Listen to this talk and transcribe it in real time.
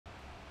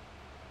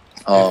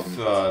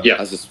Yeah.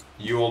 As this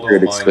You all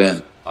period don't mind,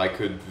 expand. I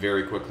could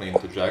very quickly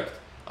interject.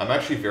 I'm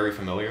actually very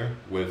familiar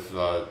with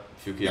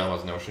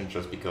Fukuyama's notion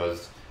just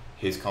because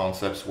his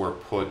concepts were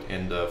put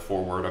in the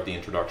foreword of the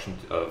introduction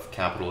of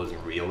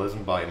Capitalism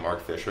Realism by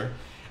Mark Fisher.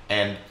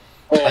 And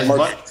Oh, as Mark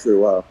much, Fisher,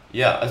 wow.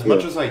 yeah, as Yeah.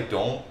 much as I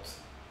don't,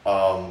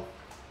 um,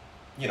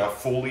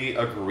 fully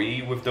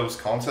agree with those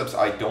concepts,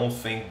 I don't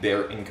think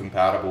they're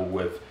incompatible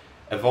with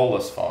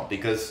Evola's thought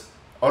because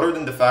other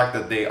than the fact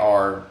that they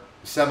are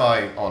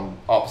semi on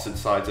opposite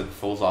sides of the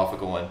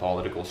philosophical and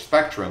political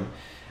spectrum,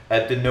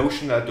 the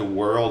notion that the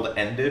world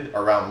ended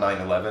around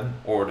 9/11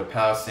 or the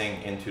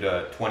passing into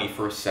the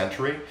 21st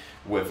century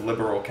with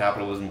liberal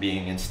capitalism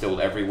being instilled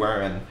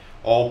everywhere and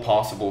all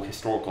possible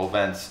historical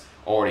events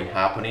already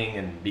happening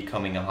and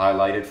becoming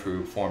highlighted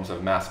through forms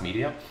of mass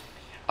media,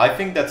 I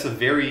think that's a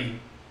very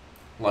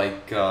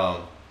like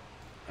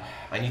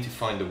I need to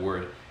find the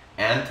word,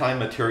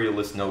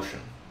 anti-materialist notion.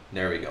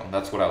 There we go.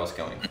 That's what I was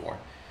going for.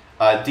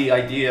 The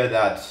idea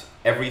that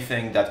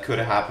everything that could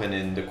happen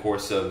in the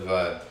course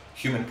of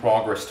human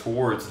progress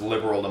towards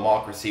liberal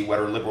democracy,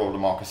 whether liberal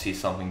democracy is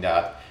something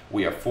that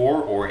we are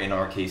for or in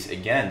our case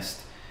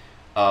against,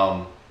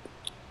 um,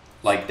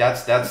 like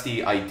that's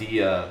the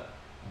idea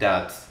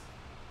that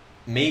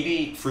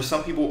maybe for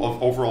some people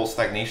of overall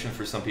stagnation,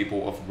 for some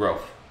people of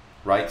growth,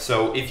 right?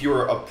 So if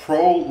you're a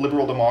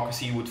pro-liberal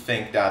democracy, you would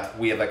think that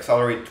we have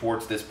accelerated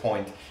towards this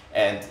point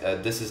and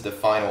this is the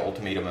final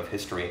ultimatum of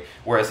history.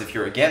 Whereas if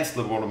you're against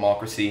liberal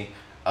democracy,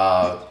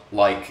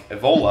 like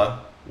Evola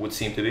would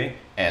seem to be,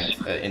 and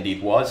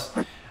indeed was,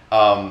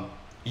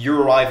 you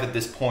arrive at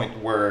this point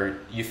where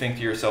you think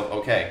to yourself,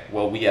 okay,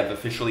 well, we have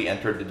officially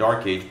entered the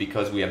dark age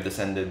because we have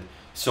descended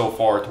so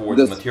far towards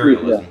That's true, yeah.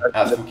 materialism,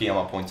 as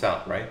Fukuyama points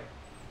out, right?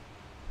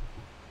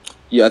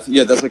 Yeah,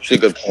 yeah, that's actually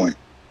a good point.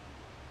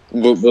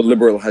 With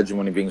liberal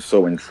hegemony being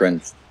so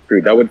entrenched,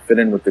 true, that would fit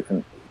in with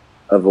the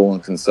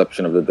Evolan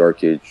conception of the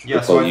Dark Age. Yeah,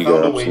 The so Kali I Yuga,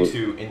 found a way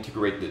absolutely. to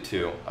integrate the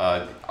two.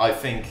 I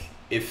think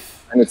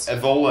if And it's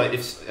Evola,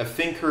 if a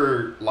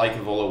thinker like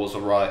Evola was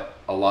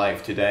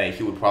alive today,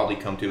 he would probably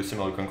come to a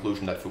similar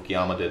conclusion that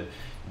Fukuyama did,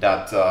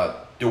 that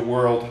the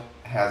world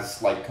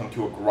has like come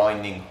to a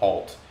grinding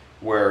halt,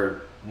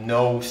 where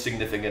no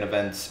significant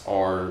events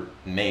are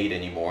made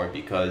anymore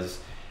because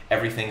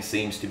everything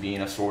seems to be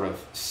in a sort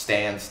of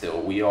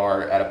standstill. We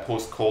are at a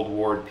post-Cold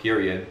War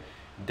period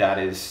that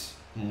is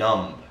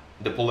numb.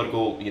 The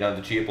political, the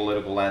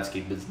geopolitical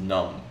landscape is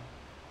numb.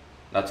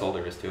 That's all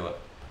there is to it.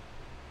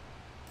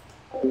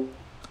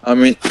 I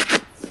mean,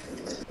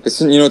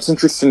 it's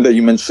interesting that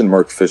you mentioned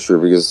Mark Fisher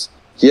because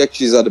he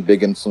actually has had a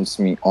big influence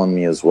on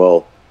me as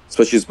well,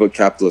 especially his book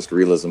Capitalist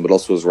Realism, but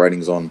also his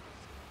writings on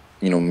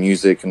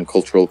music and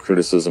cultural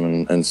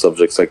criticism and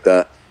subjects like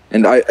that.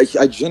 And I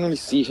generally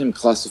see him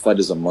classified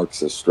as a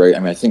Marxist, right? I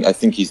mean, I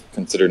think he's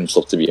considered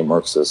himself to be a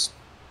Marxist,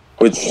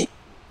 which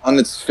on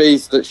its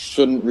face that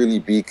shouldn't really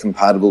be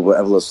compatible with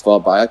Evola's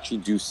thought, but I actually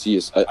do see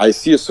I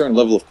see a certain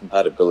level of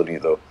compatibility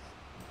though,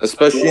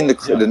 especially in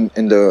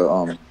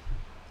the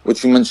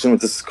which you mentioned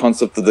with this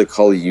concept of the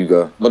Kali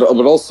Yuga, but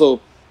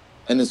also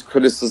in his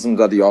criticism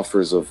that he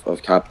offers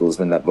of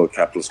capitalism in that book,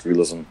 Capitalist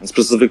Realism, and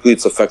specifically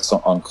its effects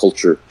on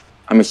culture.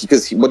 I mean,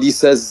 because what he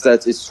says is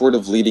that it's sort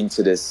of leading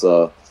to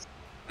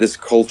this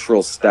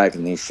cultural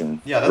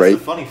stagnation, Yeah, that's right?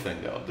 the funny thing,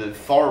 though. The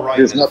far right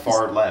There's and the not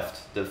far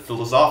left, the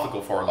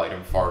philosophical far right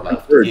and far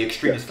left, Third, the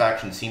extremist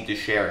factions seem to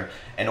share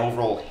an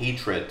overall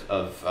hatred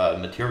of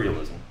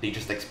materialism. They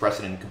just express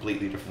it in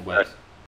completely different ways.